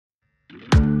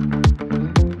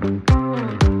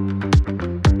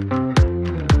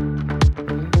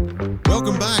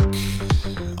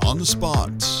the spot.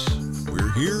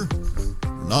 We're here.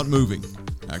 We're not moving.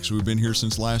 Actually, we've been here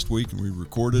since last week, and we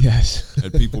recorded. Yes.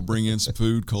 Had people bring in some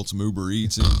food, called some Uber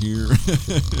Eats in here.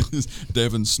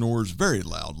 Devin snores very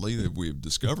loudly, that we've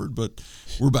discovered, but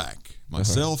we're back.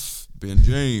 Myself, Ben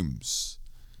James,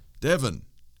 Devin,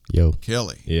 Yo.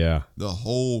 Kelly. Yeah. The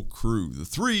whole crew, the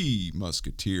three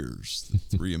musketeers,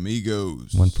 the three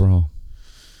amigos. One for all.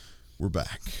 We're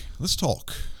back. Let's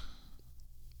talk.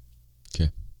 Okay.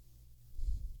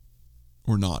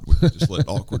 Or not. We can just let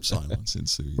awkward silence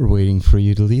ensue. We're waiting for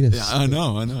you to lead us. Yeah, I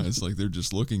know. It's like they're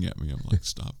just looking at me. I'm like,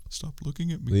 stop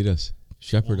looking at me. Lead us.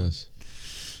 Shepherd us.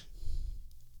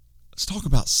 Let's talk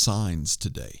about signs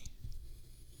today.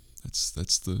 That's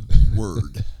the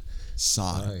word.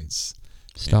 Signs.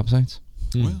 Stop signs?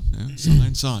 Well,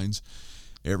 yeah, signs.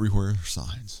 Everywhere are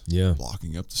signs. Yeah.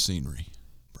 Blocking up the scenery.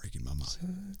 Breaking my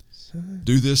mind.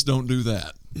 Do this, don't do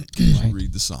that. I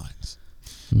read the signs.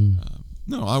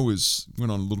 No, I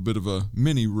went on a little bit of a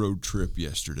mini road trip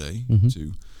yesterday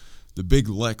to the big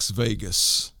Lex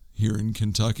Vegas here in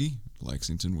Kentucky,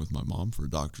 Lexington, with my mom for a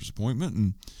doctor's appointment.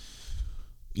 And,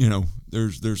 you know,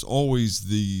 there's always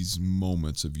these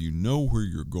moments of where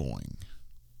you're going.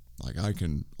 Like I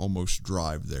can almost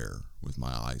drive there with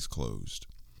my eyes closed.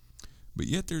 But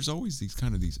yet there's always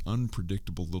these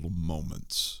unpredictable little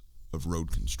moments of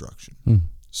road construction,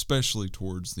 especially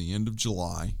towards the end of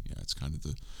July. Yeah, it's kind of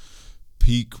the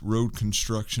peak road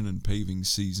construction and paving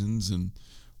seasons. And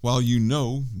while you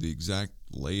know the exact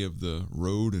lay of the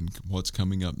road and what's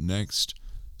coming up next,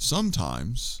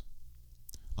 sometimes,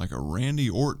 like a Randy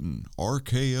Orton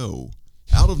RKO,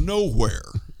 out of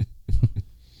nowhere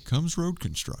comes road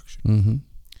construction.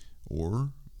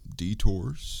 Or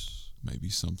detours. Maybe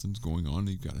something's going on.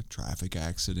 You've got a traffic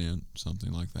accident,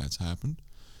 something like that's happened.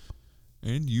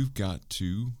 And you've got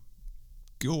to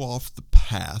go off the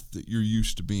path that you're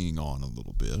used to being on a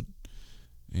little bit.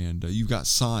 And you've got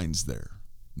signs there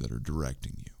that are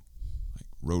directing you, like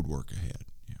road work ahead.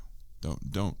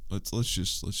 Let's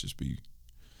just be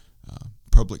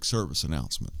public service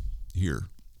announcement here.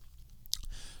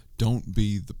 Don't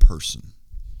be the person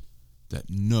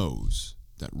that knows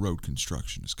that road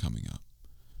construction is coming up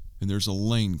and there's a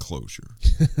lane closure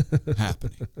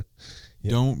happening.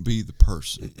 Yep. Don't be the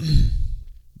person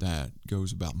that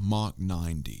goes about Mach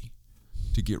 90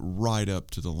 to get right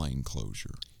up to the lane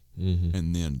closure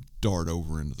and then dart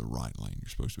over into the right lane. You're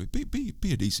supposed to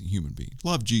be a decent human being.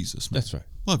 Love Jesus, man. That's right.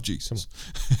 Love Jesus.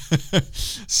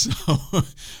 So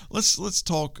let's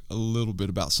talk a little bit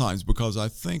about signs, because I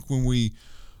think when we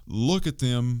look at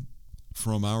them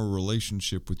from our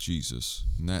relationship with Jesus,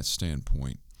 in that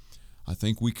standpoint, I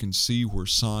think we can see where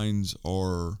signs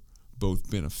are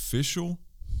both beneficial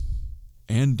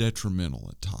and detrimental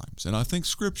at times. And I think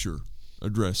Scripture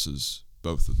addresses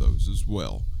both of those as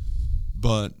well.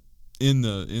 But in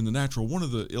the natural, one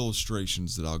of the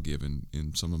illustrations that I'll give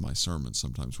in some of my sermons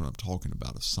sometimes when I'm talking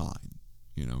about a sign,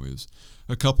 is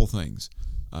a couple things.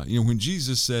 When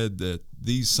Jesus said that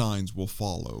these signs will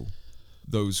follow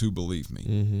those who believe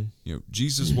me.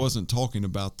 Jesus wasn't talking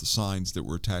about the signs that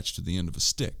were attached to the end of a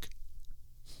stick.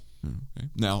 Okay.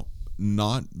 Now,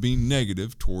 not being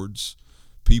negative towards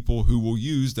people who will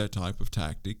use that type of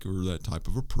tactic or that type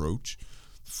of approach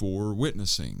for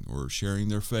witnessing or sharing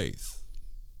their faith.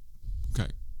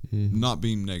 Okay. Not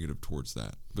being negative towards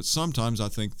that. But sometimes I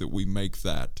think that we make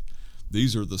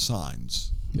these are the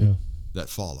signs that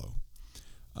follow.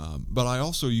 But I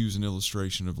also use an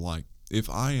illustration of, like, if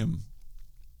I'm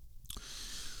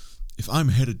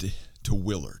headed to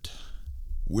Willard,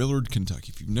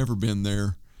 Kentucky. If you've never been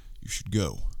there, you should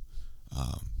go.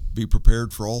 Be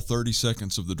prepared for all 30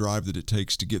 seconds of the drive that it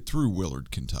takes to get through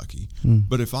Willard, Kentucky.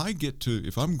 But if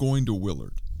I'm going to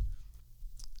Willard,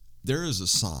 there is a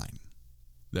sign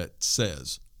that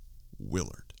says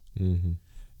Willard.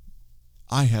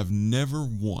 I have never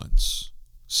once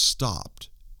stopped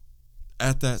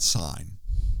at that sign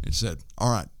and said,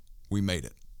 all right, we made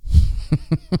it.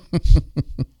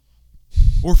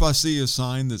 Or if I see a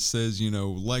sign that says,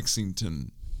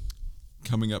 Lexington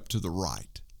coming up to the right,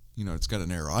 it's got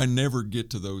an arrow. I never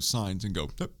get to those signs and go,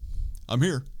 nope, I'm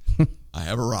here. I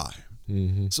have arrived.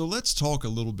 So let's talk a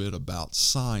little bit about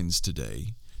signs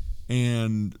today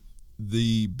and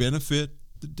the benefit,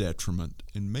 the detriment,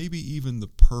 and maybe even the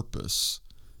purpose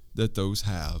that those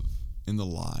have in the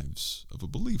lives of a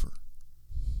believer.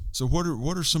 So what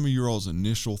are some of your all's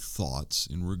initial thoughts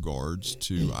in regards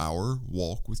to our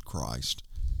walk with Christ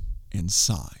and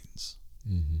signs?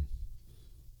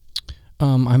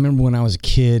 I remember when I was a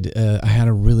kid, I had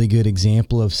a really good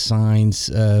example of signs.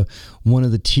 One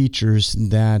of the teachers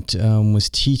that was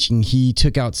teaching, he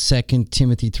took out 2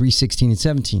 Timothy 3:16 and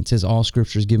 17. It says, all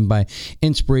scripture is given by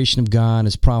inspiration of God,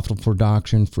 is profitable for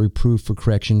doctrine, for reproof, for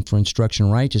correction, for instruction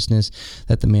in righteousness,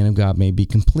 that the man of God may be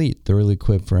complete, thoroughly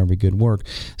equipped for every good work.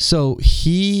 So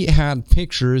he had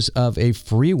pictures of a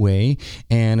freeway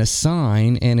and a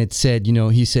sign, and it said,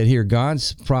 he said, here,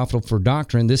 God's profitable for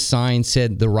doctrine. This sign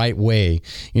said the right way,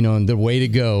 and the way to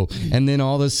go. And then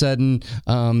all of a sudden,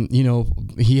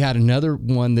 he had another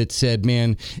one that said,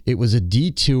 man, it was a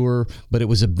detour, but it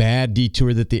was a bad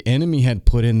detour that the enemy had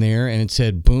put in there, and it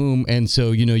said boom. And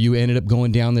so, you ended up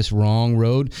going down this wrong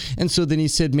road. And so then he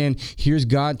said, man, here's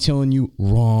God telling you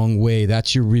wrong way.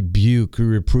 That's your rebuke, your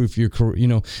reproof,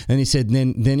 and he said,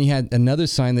 then he had another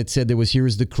sign that said here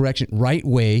was the correction, right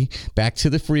way, back to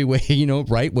the freeway,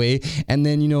 right way. And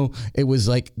then, it was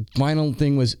like, final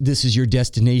thing was, this is your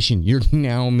destination. You're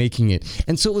now making it.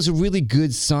 And so it was a really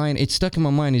good sign. It stuck in my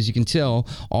mind, as you can tell,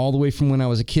 all the way from when I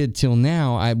was a kid till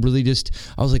now. I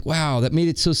was like, wow, that made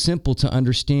it so simple to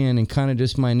understand. And kind of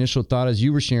just my initial thought as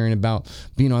you were sharing about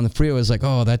being on the freeway, I was like,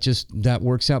 oh, that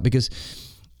works out, because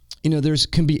there's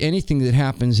can be anything that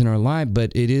happens in our life,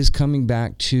 but it is coming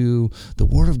back to the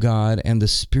Word of God and the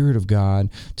Spirit of God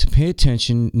to pay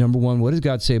attention. Number one, what does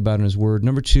God say about it in His Word?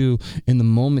 Number two, in the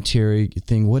momentary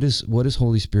thing, what is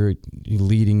Holy Spirit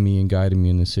leading me and guiding me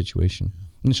in this situation?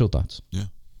 Initial thoughts. Yeah.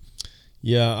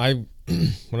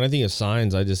 When I think of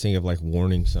signs, I just think of like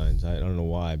warning signs. I don't know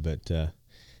why, but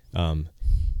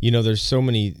there's so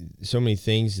many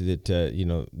things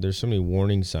that there's so many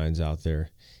warning signs out there.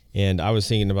 And I was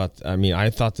thinking about, I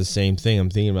thought the same thing. I'm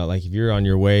thinking about, like, if you're on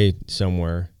your way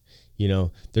somewhere,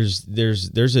 there's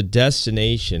a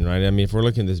destination, right? If we're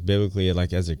looking at this biblically,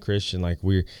 like as a Christian, like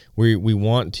we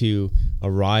want to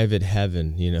arrive at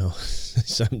heaven,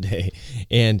 someday.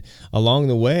 And along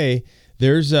the way,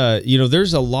 there's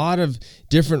a lot of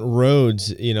different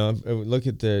roads, look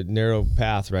at the narrow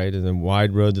path, right? And the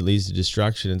wide road that leads to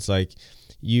destruction. It's like,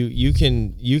 you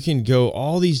can go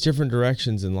all these different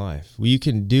directions in life. You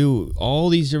can do all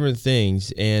these different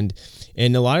things, and a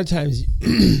lot of times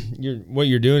what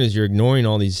you're doing is you're ignoring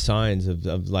all these signs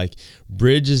of like,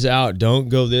 bridges out, don't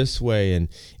go this way,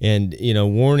 and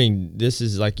warning, this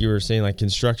is, like you were saying, like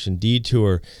construction,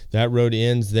 detour, that road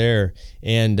ends there.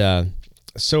 And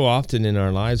so often in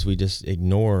our lives we just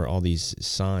ignore all these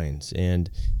signs. And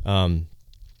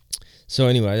so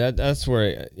anyway, that's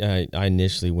where I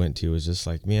initially went to, was just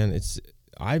like, man,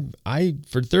 I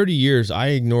for 30 years I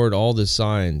ignored all the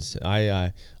signs.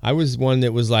 I was one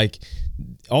that was like,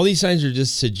 all these signs are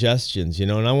just suggestions, and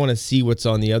I want to see what's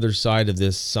on the other side of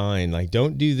this sign. Like,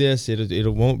 don't do this; it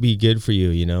won't be good for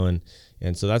you,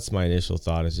 And so that's my initial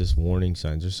thought, is just warning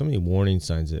signs. There's so many warning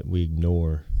signs that we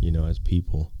ignore, as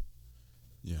people.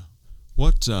 Yeah.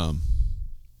 What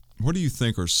do you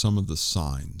think are some of the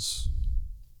signs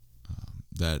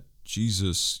that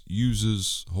Jesus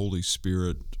uses, Holy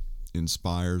Spirit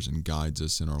inspires and guides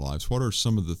us in our lives? What are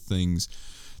some of the things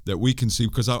that we can see?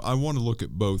 Because I want to look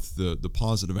at both the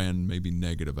positive and maybe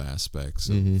negative aspects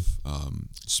of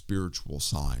spiritual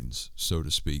signs, so to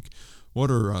speak.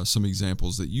 What are some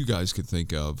examples that you guys could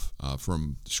think of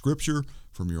from Scripture,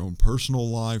 from your own personal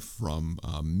life, from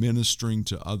ministering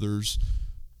to others,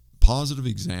 positive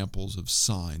examples of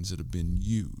signs that have been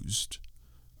used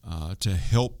to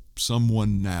help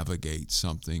someone navigate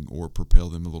something or propel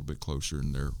them a little bit closer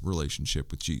in their relationship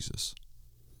with Jesus?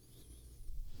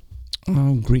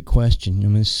 Oh, great question.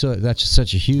 That's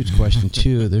such a huge question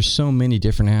too. There's so many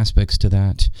different aspects to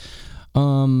that.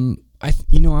 I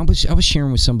was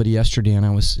sharing with somebody yesterday, and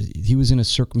he was in a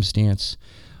circumstance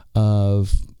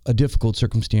of a difficult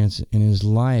circumstance in his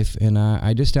life, and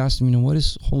I just asked him, what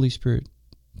is Holy Spirit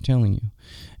telling you?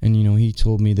 And, he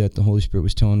told me that the Holy Spirit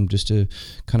was telling him just to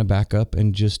kind of back up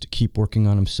and just keep working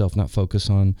on himself, not focus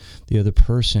on the other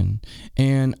person.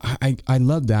 And I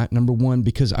love that, number one,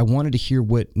 because I wanted to hear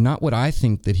not what I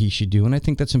think that he should do. And I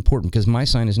think that's important, because my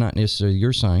sign is not necessarily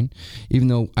your sign, even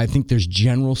though I think there's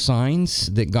general signs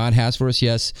that God has for us.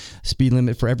 Yes, speed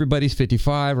limit for everybody's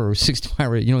 55 or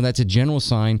 65, that's a general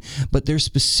sign. But there's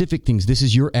specific things. This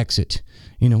is your exit,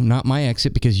 not my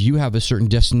exit, because you have a certain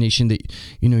destination that,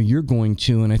 you're going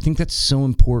to. And I think that's so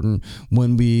important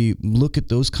when we look at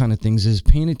those kind of things, is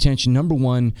paying attention. Number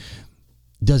one,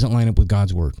 doesn't line up with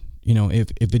God's word.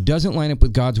 If it doesn't line up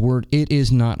with God's word, it is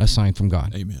not a sign from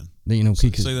God. Amen.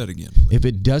 Because say that again. if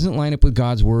it doesn't line up with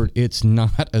God's word, it's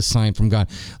not a sign from God.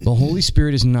 The Holy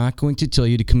Spirit is not going to tell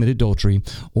you to commit adultery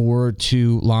or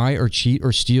to lie or cheat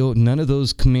or steal. None of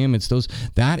those commandments,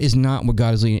 that is not what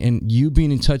God is leading. And you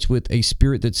being in touch with a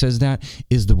spirit that says that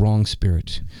is the wrong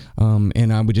spirit.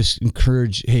 And I would just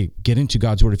encourage, hey, get into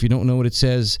God's word. If you don't know what it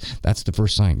says, that's the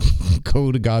first sign.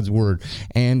 Go to God's word.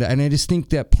 And I just think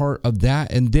that part of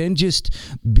that, and then just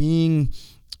being,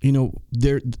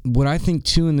 what I think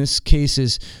too in this case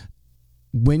is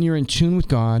when you're in tune with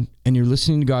God and you're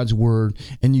listening to God's word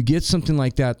and you get something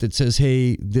like that says,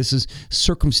 hey, this is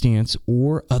circumstance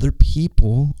or other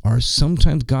people, or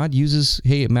sometimes God uses,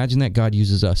 hey, imagine that God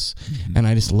uses us. Mm-hmm. And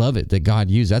I just love it that God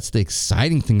uses. That's the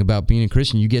exciting thing about being a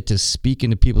Christian. You get to speak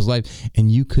into people's life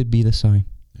and you could be the sign,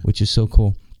 which is so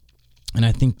cool. And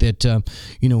I think that,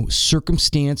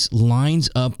 circumstance lines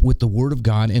up with the word of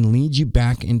God and leads you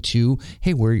back into,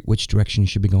 hey, which direction you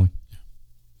should be going.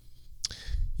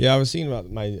 Yeah, I was thinking about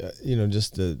my,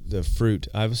 just the fruit.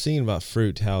 I was thinking about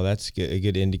fruit, how that's a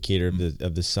good indicator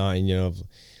of the sign,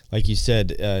 like you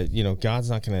said, God's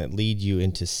not going to lead you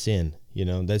into sin.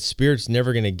 That Spirit's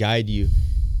never going to guide you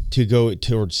to go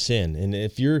towards sin. And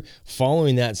if you're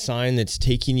following that sign that's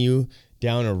taking you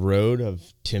down a road of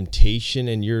temptation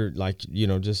and you're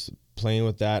just playing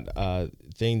with that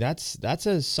thing, that's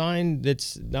a sign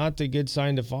that's not the good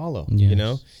sign to follow.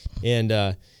 Yes.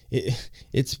 And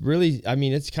it's really,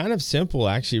 it's kind of simple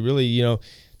actually, really.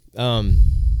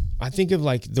 I think of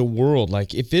like the world,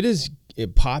 like if it is a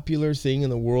popular thing in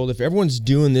the world, if everyone's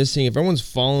doing this thing, if everyone's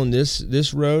following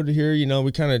this road here,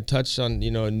 we kind of touched on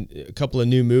a couple of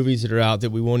new movies that are out that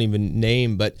we won't even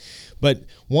name, but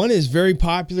one is very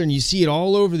popular and you see it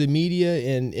all over the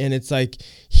media, and it's like,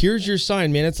 here's your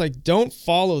sign, man. It's like, don't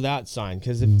follow that sign,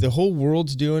 because if the whole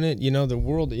world's doing it, the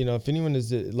world, if anyone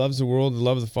loves the world, the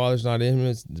love of the Father's not in him,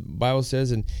 as the Bible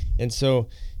says, and so,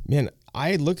 man,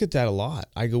 I look at that a lot.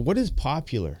 I go, what is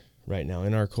popular right now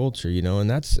in our culture,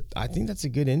 and I think that's a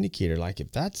good indicator. Like if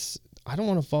I don't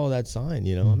want to follow that sign,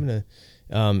 I'm going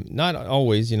to, not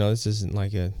always, this isn't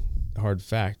like a hard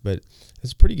fact, but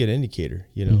it's a pretty good indicator,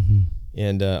 Mm-hmm.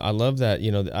 And I love that,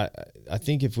 I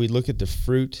think if we look at the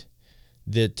fruit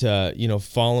that,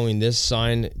 following this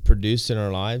sign produced in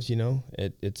our lives,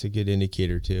 it's a good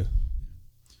indicator too.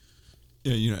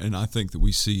 Yeah, and I think that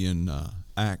we see in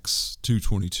Acts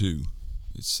 2:22,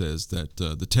 it says that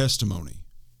the testimony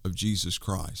of Jesus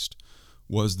Christ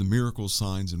was the miracles,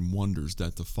 signs, and wonders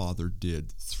that the Father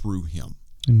did through him.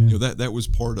 Amen. That was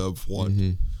part of what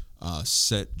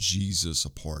set Jesus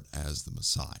apart as the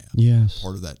Messiah. Yes.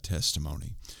 Part of that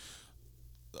testimony.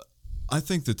 I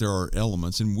think that there are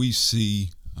elements, and we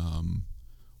see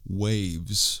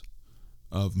waves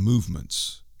of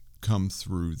movements come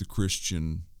through the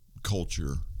Christian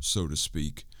culture, so to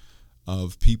speak,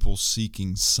 of people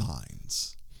seeking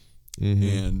signs. Mm-hmm.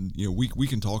 And we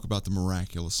can talk about the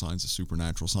miraculous signs, the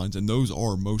supernatural signs, and those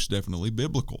are most definitely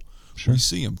biblical. Sure. We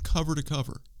see them cover to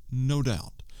cover, no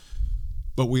doubt.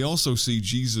 But we also see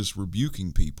Jesus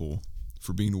rebuking people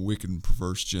for being a wicked and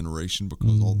perverse generation,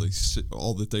 because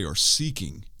all that they are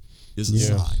seeking is a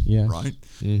sign, right?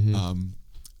 Mm-hmm.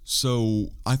 So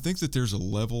I think that there's a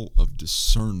level of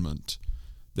discernment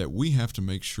that we have to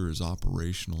make sure is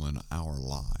operational in our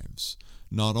lives.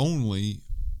 Not only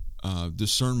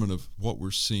discernment of what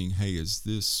we're seeing, hey, is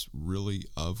this really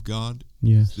of God?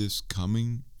 Yes. Is this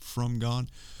coming from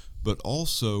God? But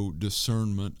also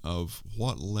discernment of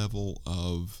what level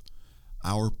of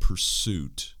our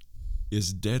pursuit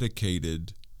is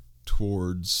dedicated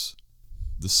towards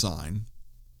the sign,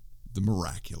 the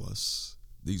miraculous,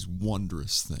 these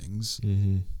wondrous things,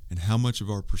 and how much of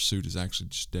our pursuit is actually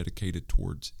just dedicated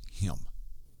towards him.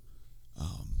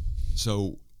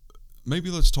 So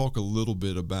maybe let's talk a little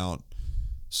bit about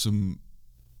some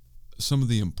of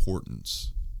the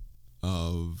importance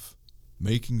of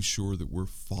making sure that we're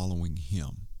following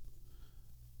him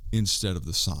instead of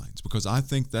the signs, because I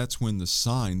think that's when the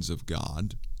signs of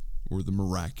God or the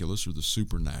miraculous or the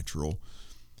supernatural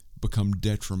become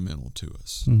detrimental to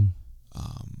us.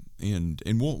 And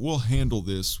we'll handle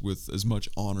this with as much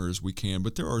honor as we can,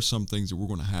 but there are some things that we're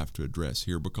going to have to address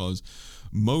here, because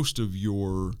most of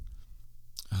your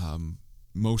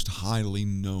most highly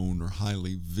known or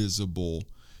highly visible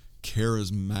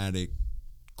charismatic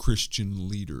Christian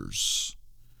leaders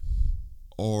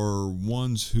are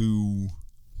ones who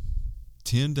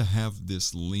tend to have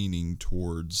this leaning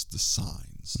towards the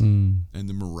signs and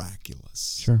the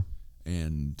miraculous. Sure.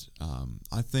 And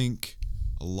I think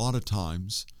a lot of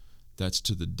times that's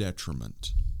to the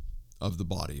detriment of the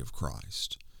body of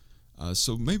Christ.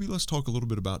 So maybe let's talk a little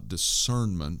bit about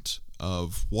discernment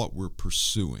of what we're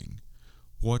pursuing.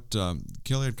 what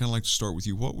Kelly, I'd kind of like to start with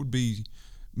you. What would be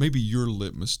maybe your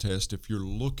litmus test if you're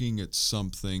looking at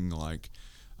something like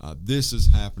this is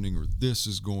happening, or this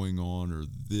is going on, or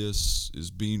this is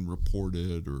being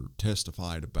reported or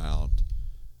testified about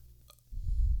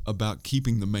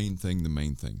keeping the main thing,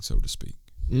 so to speak?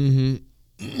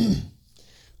 Mm-hmm.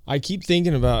 I keep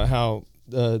thinking about how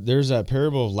there's that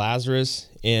parable of Lazarus,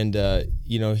 and who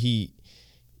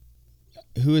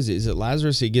is it? Is it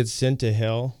Lazarus that gets sent to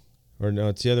hell? Or no,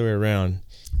 it's the other way around.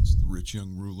 It's the rich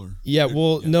young ruler. Yeah,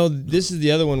 no, this is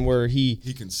the other one where he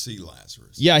can see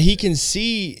Lazarus. Yeah, he can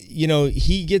see,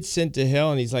 he gets sent to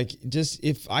hell, and he's like,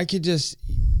 if I could just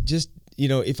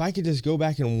go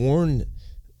back and warn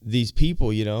these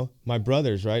people, my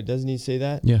brothers, right? Doesn't he say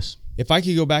that? Yes. If I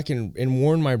could go back and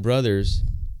warn my brothers,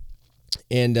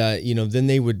 and then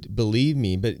they would believe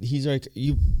me. But he's like,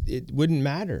 it wouldn't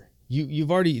matter.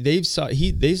 They saw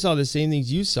the same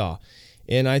things you saw.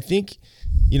 And I think,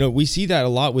 we see that a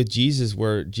lot with Jesus,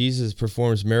 where Jesus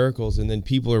performs miracles, and then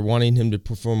people are wanting him to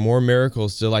perform more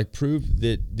miracles to like prove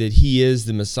that he is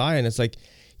the Messiah. And it's like,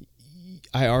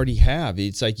 I already have.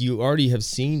 It's like, you already have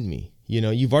seen me.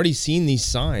 You've already seen these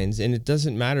signs, and it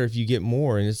doesn't matter if you get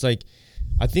more. And it's like,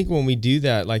 I think when we do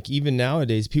that, like even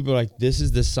nowadays, people are like, this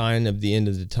is the sign of the end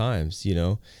of the times,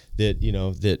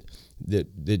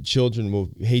 that children will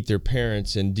hate their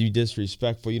parents and be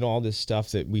disrespectful, all this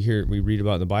stuff that we read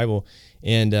about in the Bible.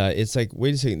 And it's like,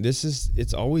 wait a second,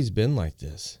 it's always been like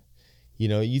this.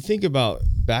 You think about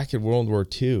back in World War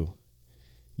II,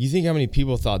 you think how many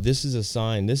people thought this is a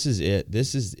sign, this is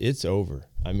it's over.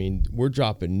 I mean, we're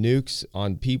dropping nukes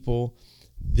on people.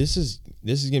 This is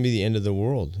going to be the end of the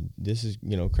world. This is,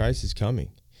 Christ is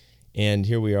coming. And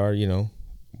here we are,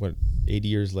 80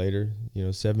 years later,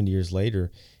 70 years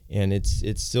later, and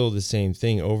it's still the same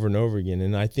thing over and over again.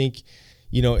 And I think,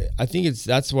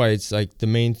 that's why it's like the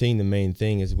main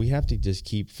thing is we have to just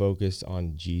keep focused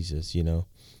on Jesus,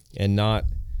 and not,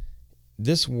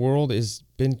 this world has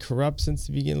been corrupt since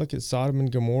the beginning. Look at Sodom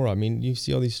and Gomorrah. I mean, you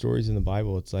see all these stories in the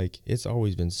Bible. It's like, it's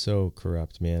always been so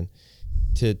corrupt, man.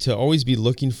 To always be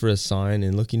looking for a sign.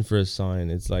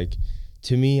 It's like,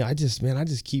 to me, I just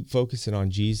keep focusing on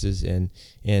Jesus and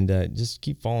just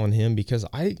keep following him, because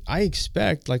I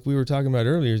expect, like we were talking about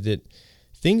earlier, that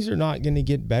things are not going to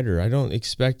get better. I don't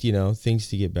expect, things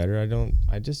to get better.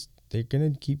 They're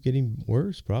going to keep getting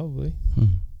worse, probably.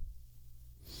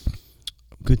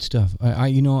 Good stuff.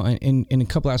 In a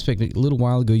couple aspects, a little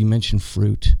while ago, you mentioned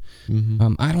fruit.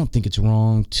 Mm-hmm. I don't think it's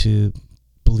wrong to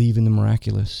believe in the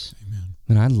miraculous. Amen.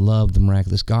 And I love the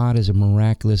miraculous. God is a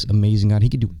miraculous, amazing God. He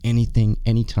can do anything,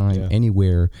 anytime,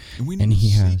 anywhere. And we need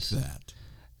to seek that.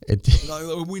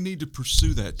 It, we need to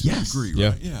pursue that to a degree,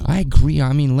 right? Yeah. I agree.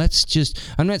 I mean,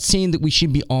 I'm not saying that we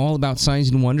should be all about signs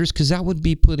and wonders, because that would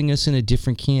be putting us in a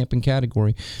different camp and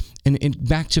category. And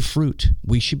back to fruit,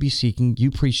 we should be seeking, you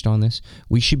preached on this,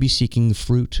 we should be seeking the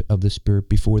fruit of the Spirit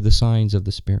before the signs of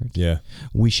the Spirit. Yeah.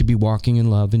 We should be walking in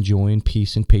love and joy and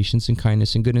peace and patience and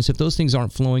kindness and goodness. If those things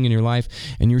aren't flowing in your life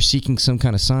and you're seeking some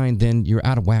kind of sign, then you're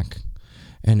out of whack.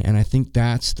 And I think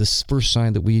that's the first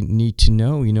sign that we need to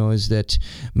know, is that,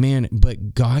 man,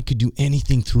 but God could do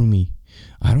anything through me.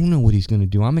 I don't know what he's going to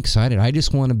do. I'm excited. I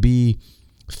just want to be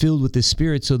filled with his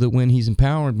Spirit so that when he's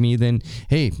empowered me, then,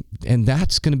 hey, and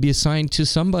that's going to be a sign to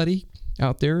somebody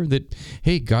out there that,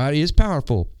 hey, God is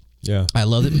powerful. Yeah, I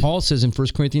love that Paul says in 1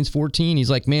 Corinthians 14, he's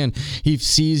like, man, he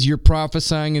sees you're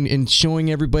prophesying and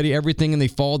showing everybody everything, and they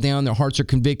fall down, their hearts are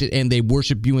convicted, and they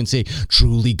worship you and say,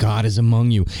 truly God is among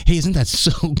you. Hey, isn't that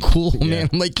so cool, man?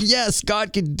 I'm like, yes,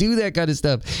 God can do that kind of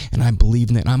stuff. And I believe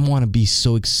in that. I want to be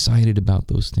so excited about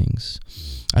those things.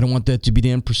 I don't want that to be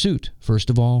the end pursuit. First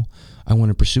of all, I want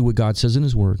to pursue what God says in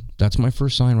his word. That's my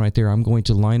first sign right there. I'm going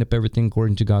to line up everything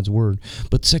according to God's word.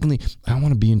 But secondly, I want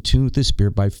to be in tune with the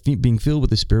Spirit by being filled with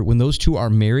the Spirit. When those two are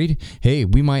married, hey,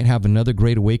 we might have another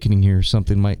great awakening here.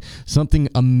 Something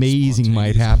amazing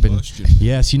might happen.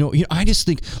 Yes, I just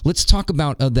think, let's talk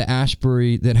about the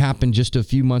Ashbury that happened just a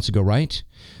few months ago, right?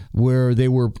 Where they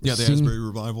were the Asbury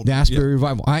Revival. The Asbury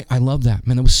Revival. I love that,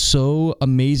 man. It was so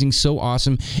amazing, so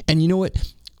awesome. And you know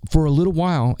what? For a little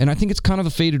while, and I think it's kind of a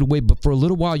faded away, but for a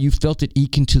little while you felt it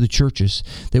eke into the churches.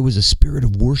 There was a spirit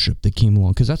of worship that came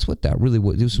along, because that's what that really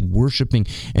was. It was worshiping.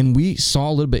 And we saw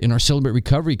a little bit in our Celebrate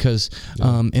Recovery, because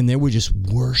and there were just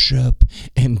worship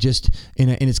and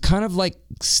it's kind of like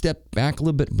step back a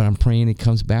little bit, but I'm praying it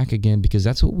comes back again, because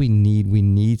that's what we need. We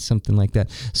need something like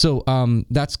that. So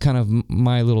that's kind of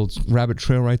my little rabbit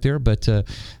trail right there, but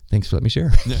thanks for letting me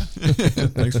share. Yeah.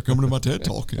 Thanks for coming to my TED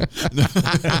Talk.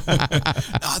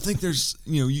 I think there's,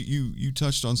 you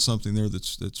touched on something there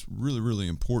that's really, really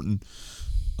important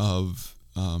of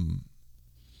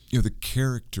the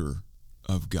character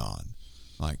of God,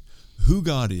 like who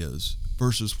God is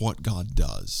versus what God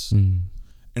does.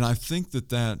 And I think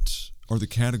that are the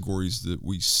categories that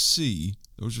we see.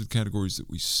 Those are the categories that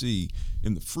we see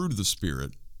in the fruit of the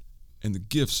Spirit and the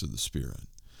gifts of the Spirit.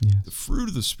 Yes. The fruit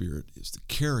of the Spirit is the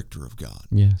character of God,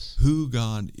 Yes. who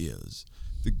God is.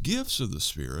 The gifts of the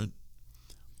Spirit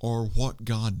are what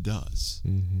God does.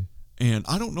 And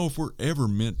I don't know if we're ever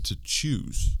meant to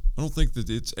choose. I don't think that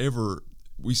it's ever,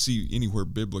 we see anywhere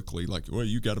biblically like, well,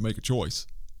 you got to make a choice,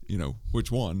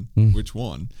 which one.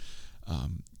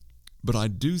 But I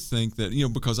do think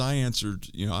that, because I answered,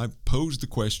 I posed the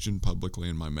question publicly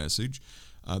in my message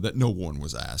that no one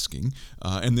was asking,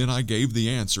 and then I gave the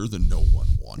answer that no one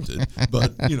wanted.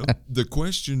 But, the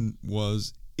question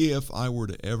was, if I were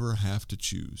to ever have to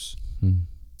choose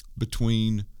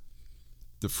between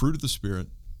the fruit of the Spirit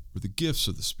or the gifts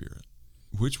of the Spirit,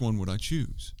 which one would I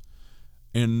choose?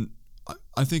 And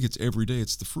I think it's every day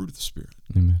it's the fruit of the Spirit.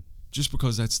 Amen. Just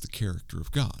because that's the character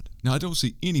of God. Now, I don't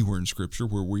see anywhere in Scripture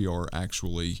where we are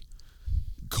actually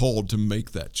called to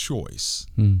make that choice.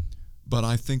 But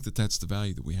I think that that's the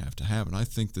value that we have to have. And I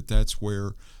think that that's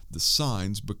where the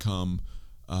signs become,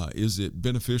 is it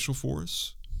beneficial for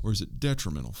us or is it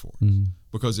detrimental for us?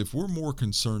 Because if we're more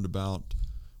concerned about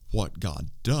what God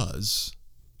does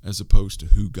as opposed to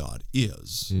who God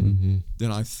is,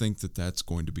 then I think that that's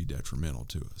going to be detrimental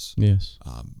to us. Yes.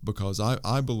 Because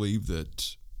I believe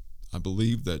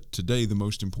that today the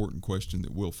most important question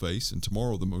that we'll face, and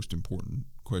tomorrow the most important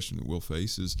question that we'll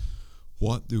face, is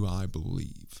what do I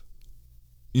believe?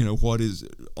 What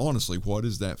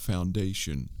is that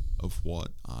foundation of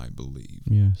what I believe?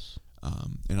 Yes.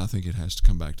 And I think it has to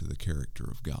come back to the character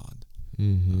of God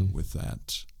with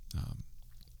that,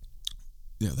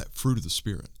 that fruit of the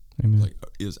Spirit. Amen. Like,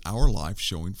 is our life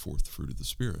showing forth the fruit of the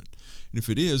Spirit? And if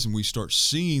it is, and we start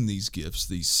seeing these gifts,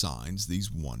 these signs,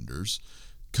 these wonders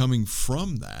coming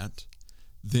from that,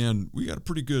 then we got a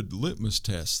pretty good litmus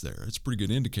test there. It's a pretty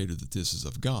good indicator that this is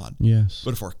of God. Yes.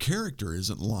 But if our character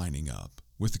isn't lining up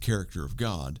with the character of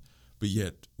God, but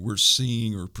yet we're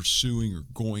seeing or pursuing or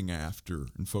going after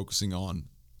and focusing on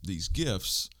these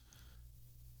gifts,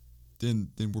 then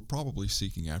we're probably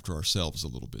seeking after ourselves a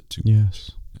little bit too much.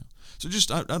 Yes. Yeah. So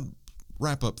just I'd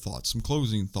wrap up thoughts, some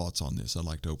closing thoughts on this. I'd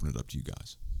like to open it up to you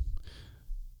guys.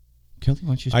 Kelly, why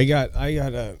don't you? I got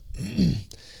a.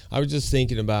 I was just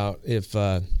thinking about if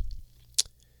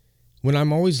when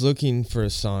I'm always looking for a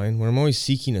sign, when I'm always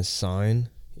seeking a sign,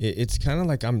 it's kind of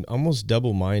like I'm almost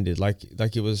double-minded. Like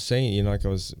it was saying, like I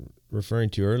was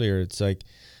referring to earlier. It's like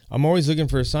I'm always looking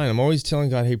for a sign. I'm always telling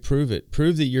God, "Hey, prove it.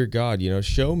 Prove that you're God.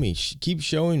 Show me. Keep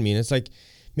showing me." And it's like,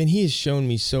 man, He has shown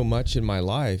me so much in my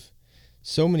life.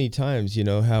 So many times,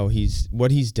 how what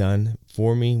he's done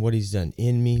for me, what he's done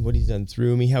in me, what he's done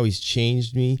through me, how he's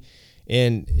changed me.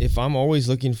 And if I'm always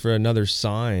looking for another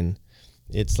sign,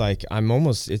 it's like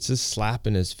it's a slap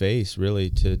in his face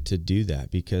really to do that,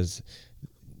 because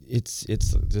it's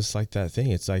just like that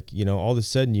thing. It's like, all of a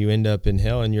sudden you end up in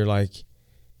hell and you're like,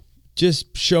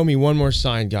 just show me one more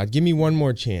sign, God. Give me one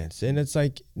more chance. And it's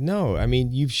like, no, I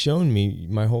mean, you've shown me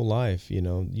my whole life,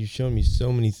 you've shown me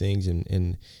so many things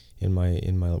in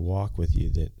my walk with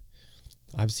you that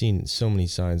I've seen so many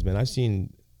signs, man. I've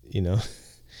seen,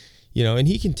 and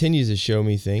He continues to show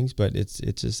me things, but it's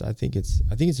just, I think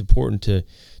it's important to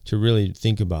really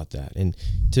think about that, and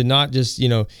to not just,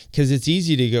 because it's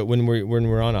easy to go when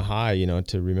we're on a high,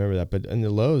 to remember that, but in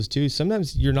the lows too,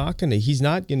 sometimes He's not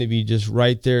going to be just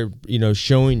right there,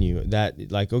 showing you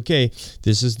that, like, okay,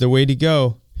 this is the way to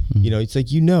go. It's like,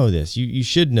 this, you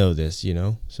should know this,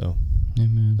 so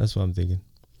Amen. That's what I'm thinking.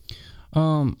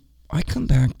 I come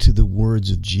back to the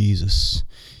words of Jesus.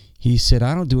 He said,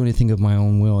 I don't do anything of my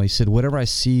own will. He said, whatever I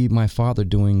see my Father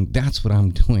doing, that's what I'm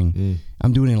doing.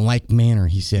 I'm doing it in like manner,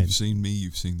 He said. You've seen me,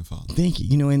 you've seen the Father. Thank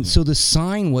you. And so the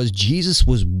sign was Jesus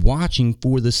was watching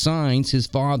for the signs His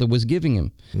Father was giving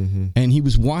Him. And He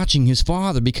was watching His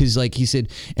Father because, like He said,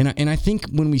 and I think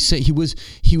when we say He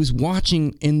was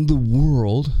watching in the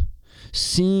world,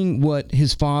 seeing what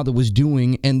His Father was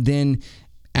doing, and then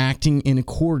acting in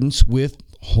accordance with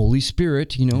Holy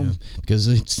Spirit, because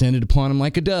it descended upon Him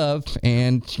like a dove,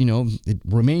 and, it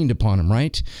remained upon Him,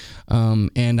 right?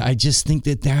 And I just think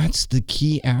that that's the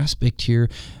key aspect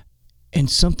here. And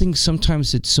something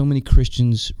sometimes that so many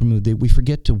Christians remove, that we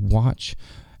forget to watch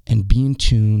and be in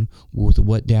tune with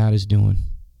what Dad is doing,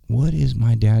 what is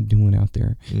my dad doing out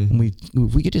there? And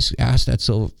if we could just ask that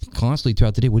so constantly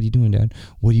throughout the day, what are you doing, Dad?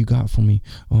 What do you got for me?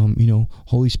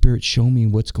 Holy Spirit, show me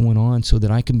what's going on so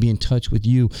that I can be in touch with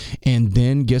you. And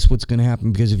then guess what's going to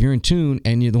happen? Because if you're in tune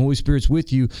and the Holy Spirit's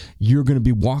with you, you're going to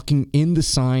be walking in the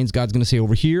signs. God's going to say,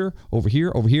 over here, over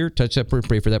here, over here, touch that person,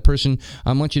 pray for that person.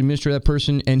 I want you to minister to that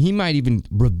person. And he might even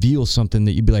reveal something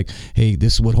that you'd be like, hey,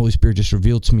 this is what Holy Spirit just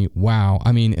revealed to me. Wow.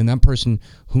 I mean, and that person,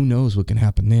 who knows what can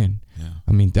happen then? Yeah.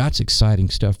 I mean, that's exciting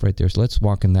stuff right there. So let's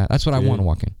walk in that. That's what I want to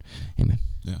walk in. Amen.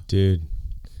 Yeah. Dude,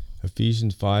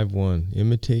 Ephesians 5:1,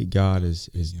 imitate God as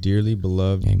dearly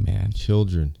beloved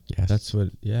children. Yes. That's what,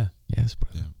 Yes,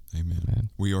 brother. Yeah. Amen.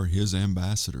 We are his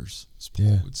ambassadors, as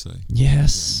Paul would say.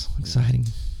 Yes. Exciting.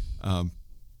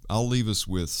 I'll leave us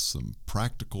with some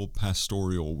practical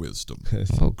pastoral wisdom.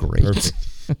 Oh, great. Perfect.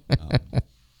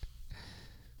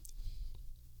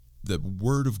 The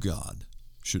Word of God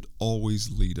should always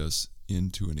lead us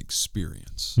into an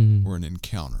experience or an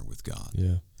encounter with God.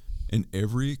 Yeah. And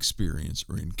every experience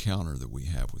or encounter that we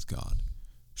have with God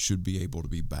should be able to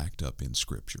be backed up in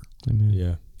Scripture. Amen.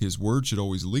 Yeah. His Word should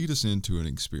always lead us into an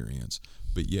experience,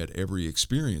 but yet every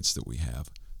experience that we have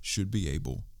should be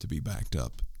able to be backed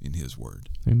up in His Word.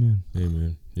 Amen.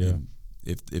 Amen. Yeah. And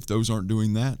if those aren't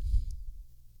doing that,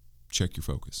 check your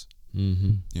focus.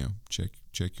 Mm-hmm.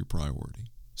 Check your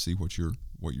priority. See what you're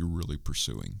really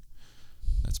pursuing.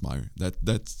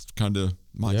 That's kind of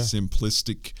my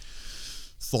simplistic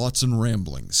thoughts and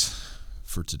ramblings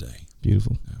for today.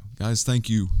 Beautiful. Guys, thank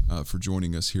you for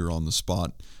joining us here on The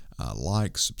Spot.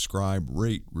 Like, subscribe,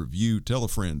 rate, review, tell a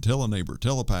friend, tell a neighbor,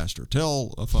 tell a pastor,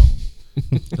 tell a phone,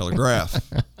 telegraph.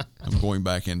 I'm going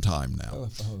back in time now.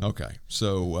 Okay,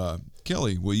 so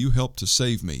Kelly, will you help to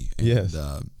save me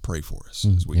and pray for us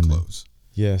as we close?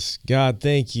 Yes. God,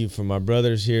 thank you for my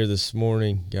brothers here this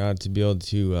morning, God, to be able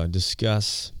to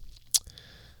discuss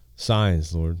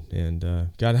signs, Lord. And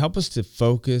God, help us to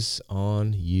focus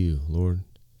on you, Lord,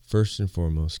 first and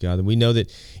foremost, God. And we know that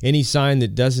any sign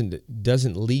that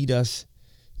doesn't lead us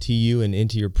to you and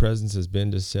into your presence, as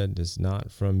Ben just said, is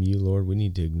not from you, Lord. We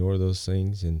need to ignore those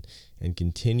things and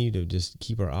continue to just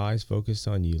keep our eyes focused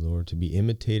on you, Lord, to be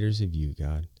imitators of you,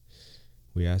 God.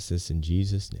 We ask this in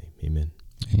Jesus' name. Amen.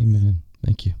 Amen.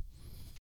 Thank you.